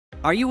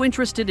Are you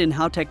interested in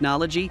how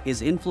technology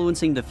is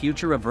influencing the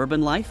future of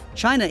urban life?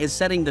 China is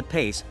setting the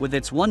pace with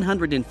its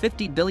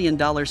 $150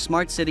 billion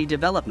smart city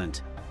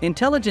development.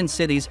 Intelligent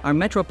cities are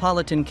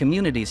metropolitan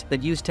communities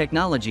that use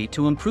technology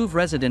to improve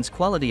residents'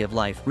 quality of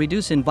life,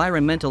 reduce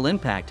environmental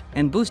impact,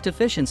 and boost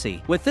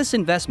efficiency. With this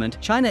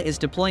investment, China is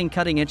deploying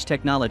cutting-edge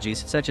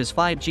technologies such as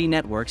 5G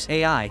networks,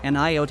 AI, and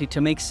IoT to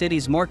make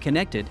cities more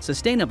connected,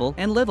 sustainable,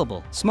 and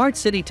livable. Smart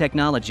city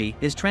technology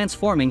is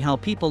transforming how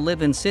people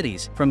live in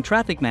cities, from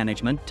traffic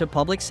management to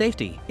public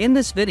safety. In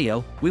this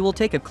video, we will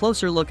take a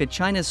closer look at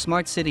China's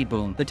smart city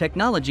boom, the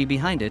technology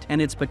behind it,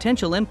 and its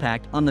potential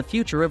impact on the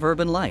future of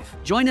urban life.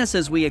 Join us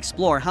as we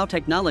explore how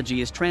technology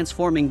is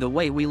transforming the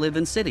way we live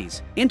in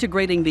cities.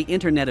 Integrating the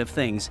Internet of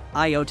Things,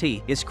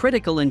 IoT, is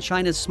critical in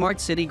China's smart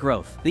city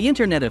growth. The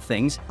Internet of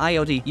Things,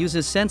 IoT,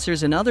 uses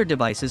sensors and other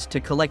devices to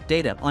collect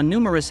data on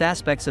numerous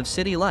aspects of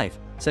city life,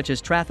 such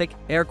as traffic,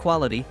 air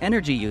quality,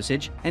 energy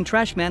usage, and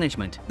trash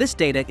management. This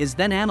data is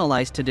then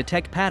analyzed to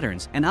detect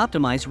patterns and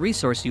optimize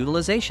resource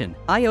utilization.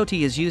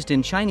 IoT is used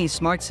in Chinese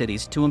smart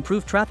cities to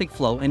improve traffic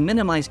flow and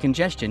minimize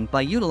congestion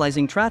by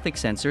utilizing traffic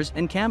sensors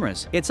and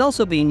cameras. It's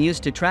also being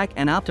used to track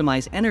and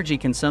optimize energy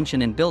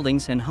consumption in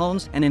buildings and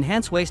homes and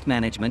enhance waste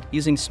management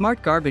using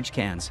smart garbage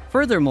cans.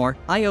 Furthermore,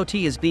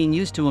 IoT is being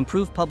used to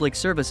improve public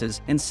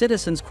services and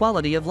citizens'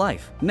 quality of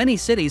life. Many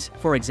cities,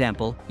 for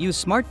example,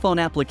 use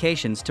smartphone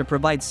applications to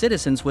provide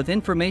citizens with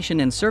information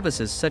and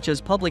services such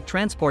as public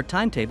transport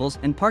timetables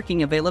and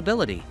parking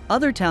availability.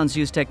 Other towns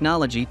use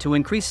technology to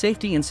increase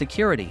safety and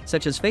security,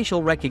 such as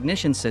facial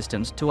recognition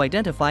systems to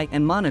identify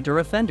and monitor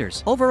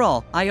offenders.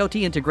 Overall,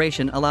 IoT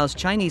integration allows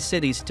Chinese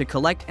cities to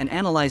collect and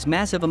analyze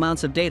massive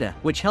amounts of data,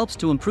 which helps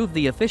to improve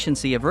the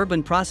efficiency of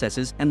urban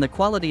processes and the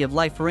quality of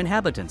life for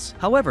inhabitants.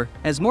 However,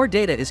 as more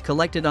data is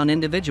collected on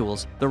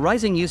individuals, the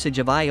rising usage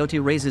of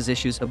IoT raises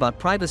issues about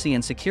privacy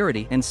and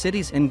security, and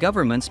cities and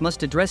governments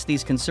must address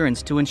these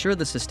concerns to ensure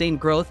the sustained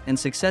growth and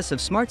success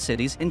of smart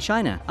cities in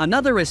China.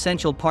 Another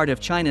essential part of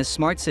China's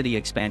smart city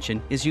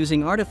expansion is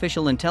using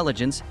artificial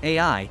intelligence,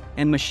 AI,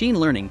 and machine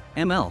learning,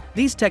 ML.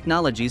 These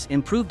technologies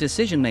improve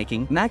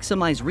decision-making,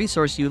 maximize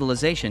resource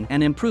utilization,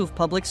 and improve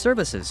public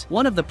services.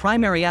 One of the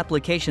primary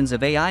applications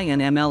of AI and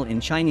ML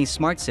in Chinese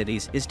smart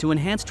cities is to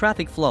enhance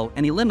traffic flow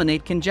and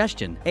eliminate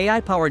congestion.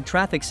 AI-powered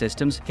traffic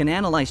systems can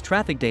analyze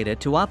traffic data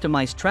to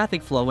optimize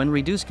traffic flow and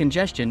reduce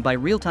congestion by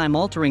real-time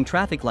altering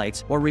traffic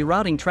lights or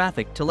rerouting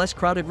traffic to less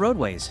crowded roadways.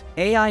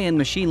 AI and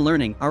machine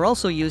learning are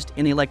also used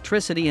in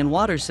electricity and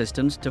water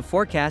systems to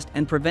forecast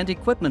and prevent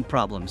equipment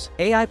problems.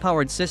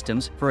 AI-powered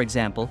systems, for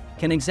example,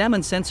 can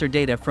examine sensor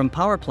data from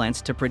power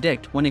plants to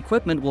predict when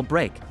equipment will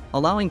break,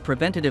 allowing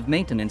preventative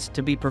maintenance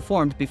to be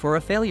performed before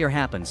a failure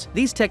happens.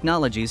 These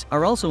technologies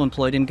are also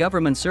employed in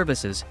government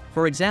services.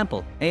 For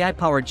example,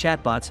 AI-powered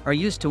chatbots are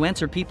used to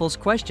answer people's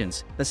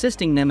questions,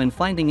 assisting them in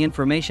finding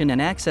information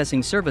and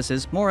accessing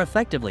services more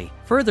effectively.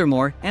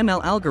 Furthermore,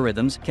 ML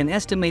algorithms can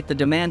estimate the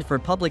demand for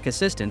public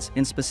assistance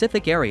in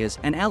specific areas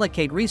and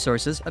allocate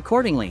resources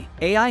accordingly.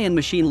 AI and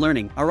machine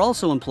learning are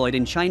also employed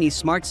in Chinese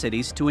smart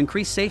cities to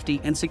increase safety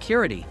and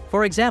security.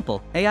 For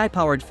example,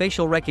 AI-powered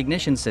facial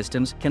recognition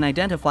systems can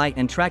identify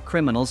and track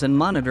criminals and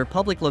monitor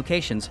public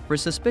locations for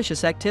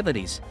suspicious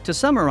activities. To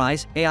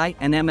summarize, AI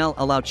and ML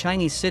allow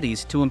Chinese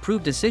cities to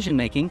improve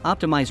decision-making,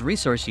 optimize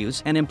resource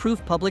use, and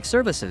improve public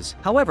services.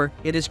 However,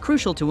 it is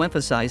crucial to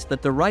emphasize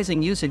that the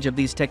rising usage of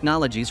these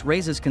technologies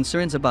raises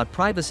concerns about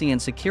privacy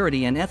and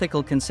security and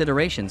ethical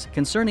considerations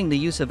concerning the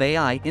use of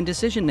AI in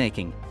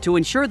decision-making. To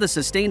ensure the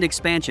sustained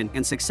expansion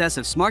and success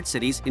of smart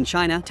cities in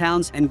China,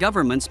 towns and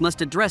governments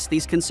must address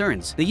these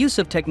concerns. The use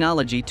of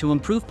technology to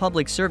improve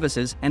public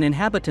services and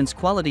inhabitants'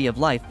 quality of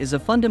life is a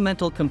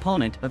fundamental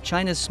component of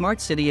China's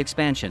smart city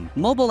expansion.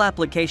 Mobile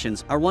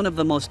applications are one of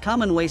the most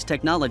common ways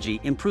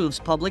technology improves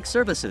public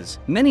services.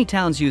 Many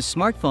towns use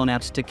smartphone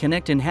apps to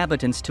connect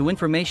inhabitants to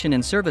information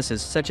and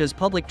services such as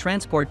public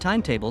transport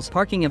timetables,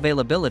 parking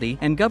availability,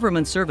 and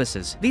government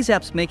services. These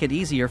apps make it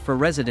easier for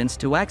residents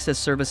to access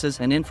services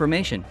and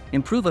information,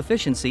 improve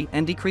efficiency,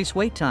 and decrease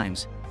wait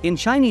times. In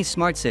Chinese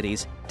smart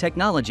cities,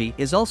 technology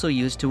is also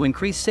used to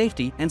increase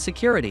safety and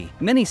security.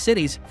 Many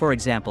cities, for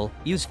example,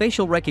 use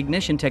facial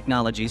recognition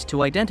technologies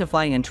to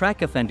identify and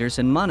track offenders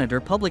and monitor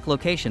public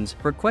locations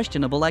for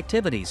questionable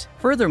activities.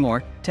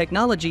 Furthermore,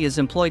 technology is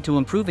employed to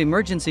improve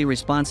emergency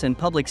response and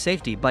public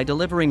safety by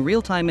delivering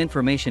real-time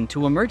information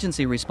to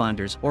emergency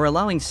responders or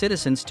allowing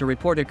citizens to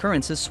report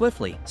occurrences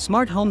swiftly.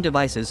 Smart home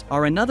devices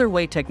are another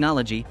way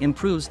technology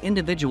improves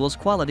individuals'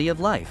 quality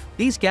of life.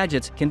 These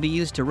gadgets can be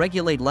used to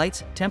regulate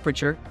lights,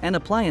 temperature, and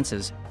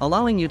appliances,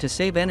 allowing you to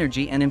save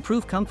energy and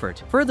improve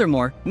comfort.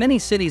 Furthermore, many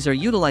cities are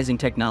utilizing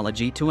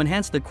technology to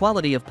enhance the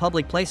quality of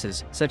public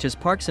places, such as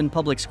parks and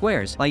public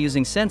squares, by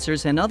using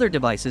sensors and other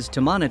devices to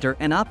monitor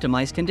and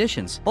optimize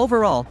conditions.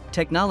 Overall,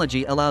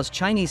 technology allows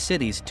Chinese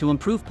cities to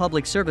improve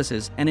public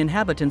services and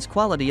inhabitants'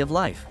 quality of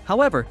life.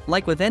 However,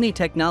 like with any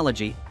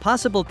technology,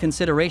 possible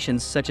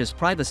considerations such as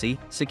privacy,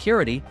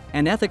 security,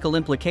 and ethical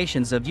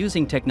implications of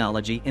using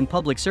technology in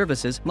public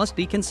services must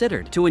be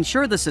considered. To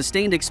ensure the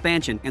sustained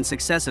expansion and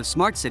success of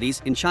smart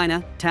cities in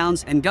China,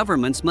 towns and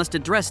governments must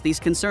address these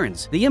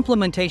concerns. The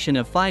implementation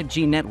of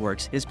 5G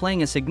networks is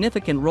playing a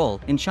significant role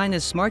in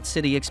China's smart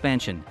city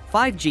expansion.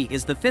 5G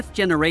is the fifth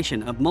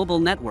generation of mobile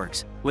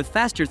networks, with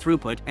faster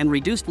throughput and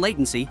reduced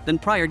latency than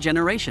prior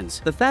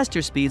generations. The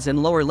faster speeds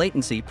and lower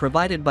latency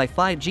provided by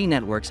 5G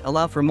networks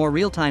allow for more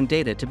real-time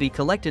data to be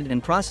collected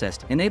and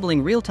processed,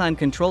 enabling real-time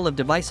control of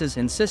devices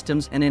and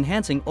systems and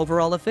enhancing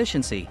overall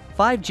efficiency.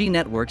 5G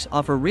networks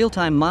offer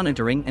real-time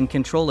monitoring and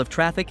control of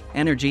traffic,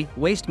 energy,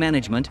 waste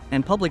management,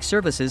 and public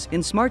services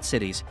in smart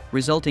cities,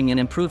 resulting in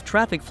improved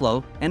traffic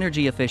flow,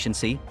 energy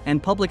efficiency,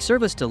 and public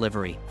service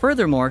delivery.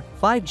 Furthermore,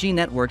 5G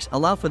networks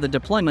allow for the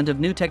deployment of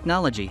new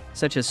technology,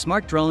 such as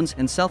smart drones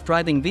and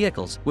self-driving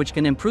vehicles, which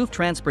can improve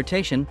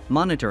transportation,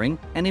 monitoring,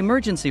 and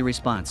emergency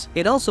response.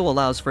 It also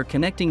allows for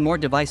connecting more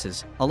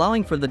devices,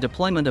 allowing for the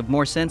deployment of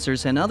more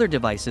sensors and other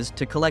devices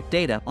to collect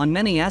data on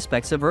many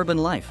aspects of urban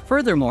life.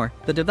 Furthermore,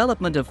 the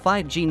development of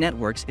 5G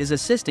networks is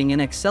assisting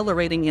in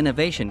accelerating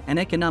innovation and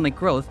economic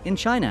growth in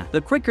China.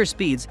 The quicker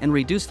speeds and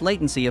reduced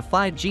latency of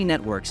 5G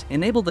networks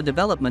enable the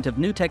development of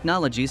new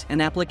technologies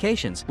and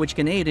applications, which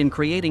can aid in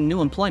creating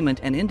new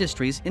employment and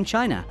industries in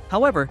China.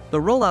 However, the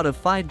rollout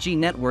of 5G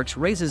networks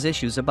raises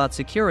issues about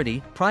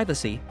security,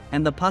 privacy,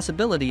 and the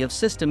possibility of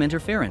system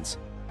interference.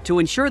 To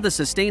ensure the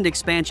sustained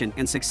expansion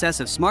and success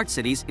of smart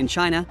cities in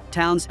China,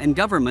 towns and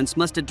governments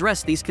must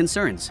address these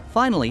concerns.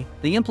 Finally,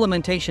 the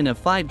implementation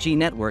of 5G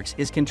networks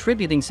is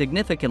contributing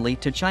significantly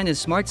to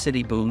China's smart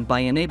city boom by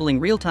enabling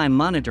real-time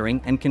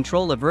monitoring and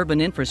control of urban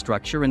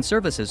infrastructure and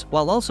services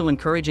while also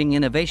encouraging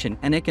innovation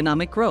and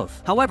economic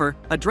growth. However,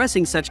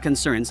 addressing such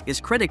concerns is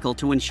critical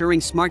to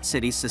ensuring smart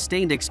cities'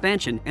 sustained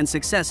expansion and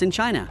success in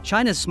China.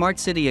 China's smart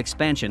city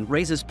expansion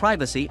raises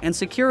privacy and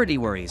security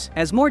worries.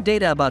 As more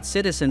data about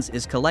citizens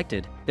is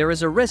collected, there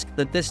is a risk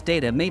that this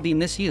data may be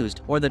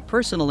misused or that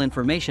personal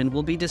information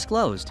will be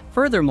disclosed.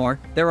 Furthermore,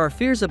 there are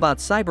fears about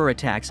cyber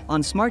attacks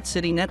on smart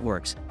city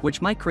networks,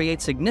 which might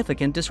create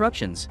significant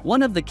disruptions.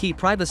 One of the key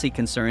privacy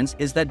concerns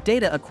is that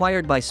data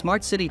acquired by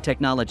smart city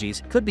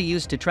technologies could be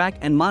used to track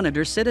and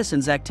monitor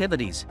citizens'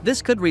 activities.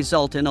 This could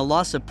result in a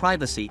loss of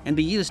privacy and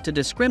be used to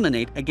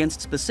discriminate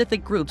against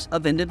specific groups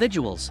of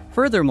individuals.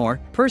 Furthermore,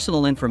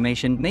 personal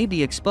information may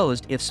be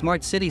exposed if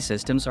smart city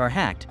systems are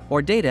hacked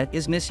or data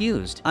is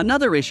misused.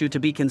 Another issue to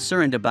be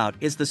concerned about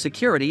is the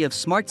security of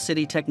smart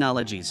city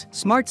technologies.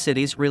 Smart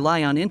cities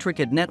rely on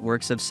intricate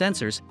networks of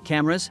sensors,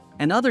 cameras,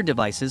 and other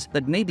devices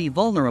that may be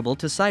vulnerable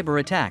to cyber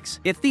attacks.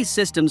 If these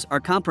systems are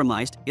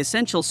compromised,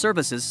 essential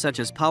services such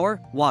as power,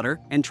 water,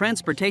 and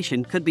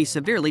transportation could be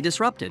severely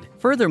disrupted.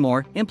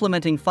 Furthermore,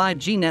 implementing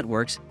 5G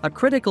networks, a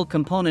critical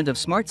component of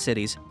smart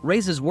cities,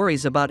 raises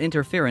worries about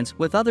interference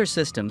with other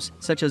systems,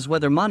 such as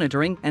weather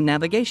monitoring and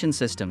navigation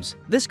systems.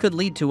 This could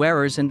lead to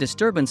errors and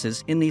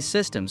disturbances in these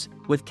systems,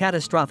 with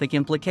catastrophic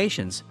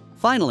implications.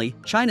 Finally,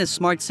 China's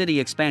smart city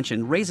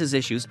expansion raises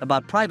issues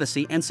about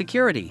privacy and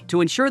security. To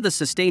ensure the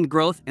sustained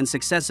growth and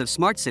success of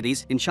smart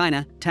cities in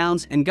China,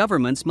 towns and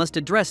governments must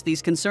address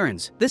these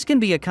concerns. This can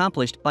be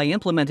accomplished by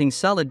implementing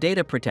solid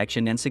data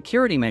protection and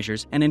security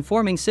measures and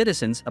informing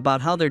citizens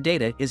about how their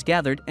data is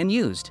gathered and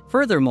used.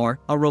 Furthermore,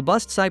 a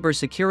robust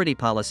cybersecurity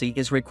policy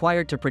is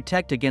required to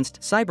protect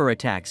against cyber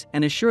attacks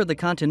and assure the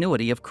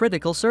continuity of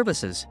critical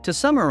services. To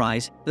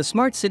summarize, the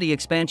smart city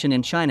expansion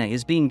in China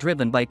is being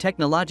driven by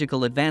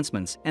technological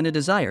advancements and a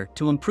desire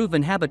to improve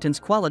inhabitants'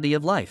 quality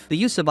of life. The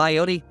use of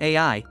IoT,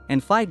 AI,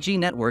 and 5G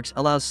networks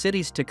allows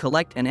cities to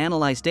collect and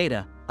analyze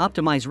data,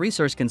 optimize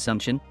resource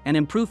consumption, and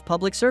improve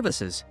public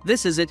services.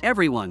 This is it,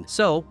 everyone.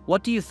 So,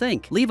 what do you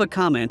think? Leave a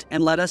comment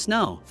and let us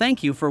know.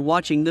 Thank you for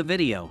watching the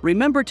video.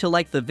 Remember to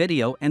like the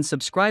video and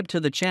subscribe to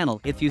the channel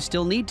if you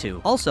still need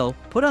to. Also,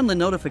 put on the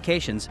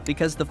notifications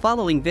because the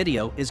following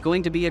video is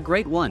going to be a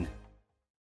great one.